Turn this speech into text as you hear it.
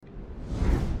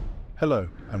Hello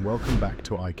and welcome back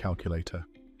to iCalculator.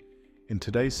 In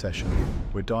today's session,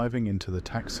 we're diving into the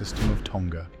tax system of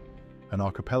Tonga, an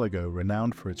archipelago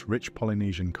renowned for its rich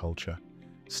Polynesian culture,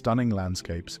 stunning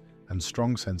landscapes, and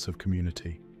strong sense of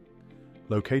community.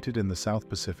 Located in the South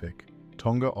Pacific,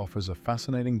 Tonga offers a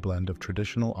fascinating blend of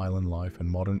traditional island life and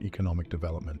modern economic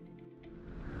development.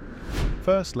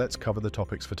 First, let's cover the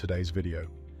topics for today's video.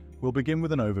 We'll begin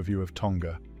with an overview of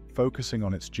Tonga, focusing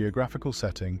on its geographical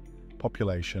setting,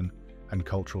 population, and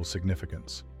cultural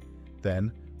significance.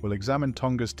 Then, we'll examine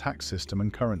Tonga's tax system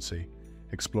and currency,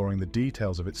 exploring the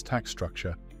details of its tax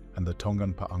structure and the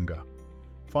Tongan pa'anga.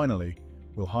 Finally,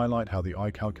 we'll highlight how the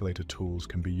iCalculator tools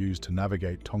can be used to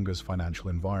navigate Tonga's financial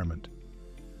environment.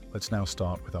 Let's now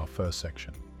start with our first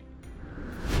section.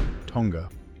 Tonga,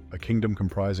 a kingdom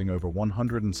comprising over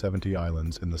 170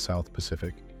 islands in the South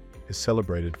Pacific, is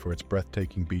celebrated for its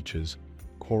breathtaking beaches,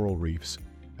 coral reefs,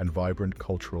 and vibrant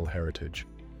cultural heritage.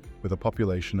 With a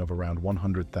population of around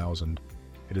 100,000,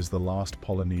 it is the last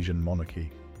Polynesian monarchy,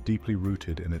 deeply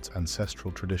rooted in its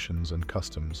ancestral traditions and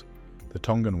customs. The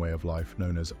Tongan way of life,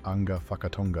 known as Anga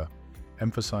Whakatonga,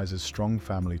 emphasizes strong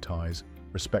family ties,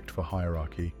 respect for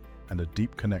hierarchy, and a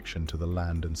deep connection to the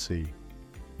land and sea.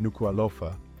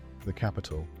 Nuku'alofa, the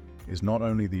capital, is not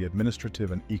only the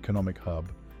administrative and economic hub,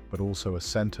 but also a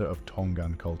center of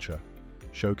Tongan culture,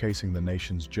 showcasing the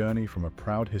nation's journey from a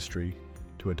proud history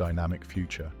to a dynamic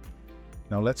future.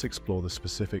 Now let's explore the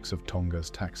specifics of Tonga's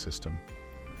tax system.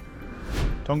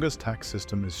 Tonga's tax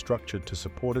system is structured to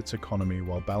support its economy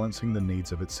while balancing the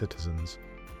needs of its citizens.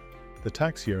 The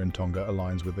tax year in Tonga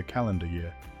aligns with the calendar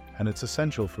year, and it's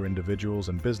essential for individuals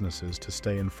and businesses to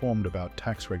stay informed about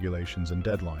tax regulations and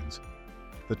deadlines.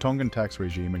 The Tongan tax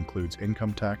regime includes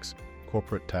income tax,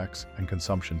 corporate tax, and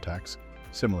consumption tax,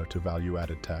 similar to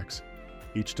value-added tax,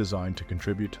 each designed to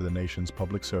contribute to the nation's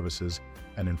public services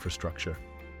and infrastructure.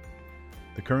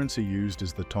 The currency used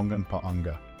is the Tongan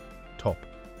pa'anga, top,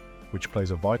 which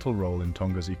plays a vital role in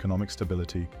Tonga's economic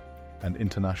stability and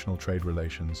international trade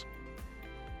relations.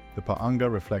 The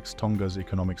pa'anga reflects Tonga's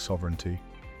economic sovereignty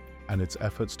and its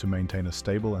efforts to maintain a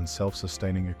stable and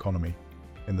self-sustaining economy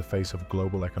in the face of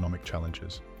global economic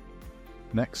challenges.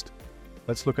 Next,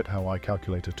 let's look at how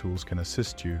iCalculator tools can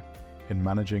assist you in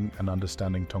managing and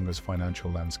understanding Tonga's financial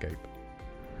landscape.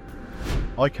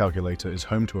 iCalculator is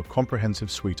home to a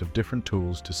comprehensive suite of different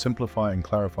tools to simplify and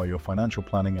clarify your financial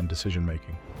planning and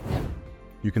decision-making.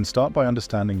 You can start by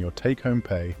understanding your take-home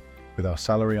pay with our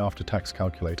Salary After Tax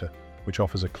Calculator, which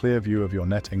offers a clear view of your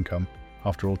net income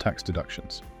after all tax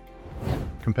deductions.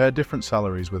 Compare different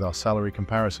salaries with our Salary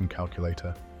Comparison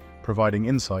Calculator, providing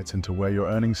insights into where your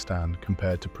earnings stand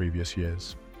compared to previous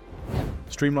years.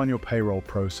 Streamline your payroll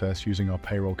process using our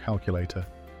Payroll Calculator,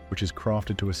 which is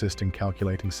crafted to assist in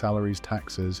calculating salaries,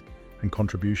 taxes, and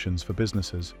contributions for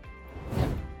businesses.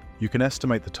 You can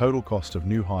estimate the total cost of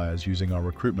new hires using our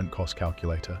Recruitment Cost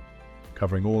Calculator,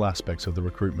 covering all aspects of the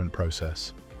recruitment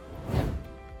process.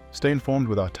 Stay informed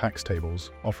with our tax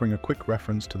tables, offering a quick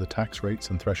reference to the tax rates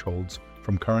and thresholds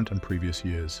from current and previous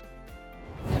years.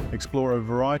 Explore a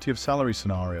variety of salary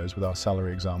scenarios with our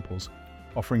salary examples,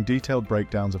 offering detailed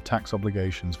breakdowns of tax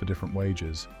obligations for different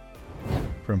wages.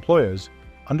 For employers,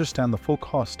 understand the full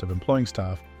cost of employing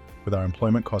staff with our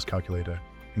Employment Cost Calculator,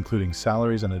 including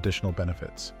salaries and additional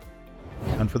benefits.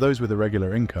 And for those with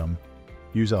irregular income,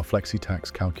 use our Flexi Tax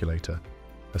Calculator,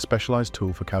 a specialized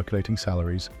tool for calculating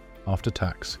salaries after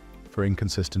tax for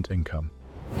inconsistent income.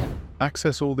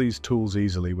 Access all these tools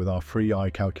easily with our free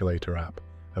iCalculator app,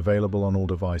 available on all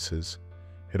devices.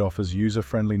 It offers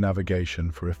user-friendly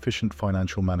navigation for efficient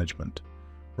financial management,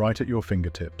 right at your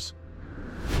fingertips.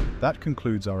 That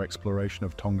concludes our exploration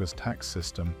of Tonga's tax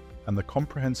system and the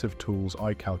comprehensive tools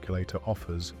iCalculator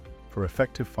offers for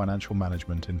effective financial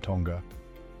management in Tonga.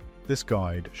 This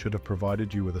guide should have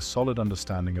provided you with a solid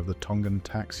understanding of the Tongan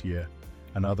tax year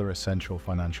and other essential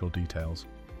financial details.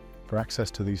 For access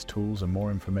to these tools and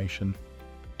more information,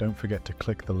 don't forget to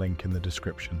click the link in the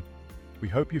description. We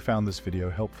hope you found this video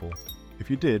helpful.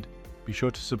 If you did, be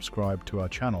sure to subscribe to our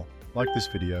channel, like this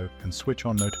video, and switch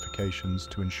on notifications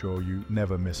to ensure you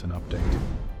never miss an update.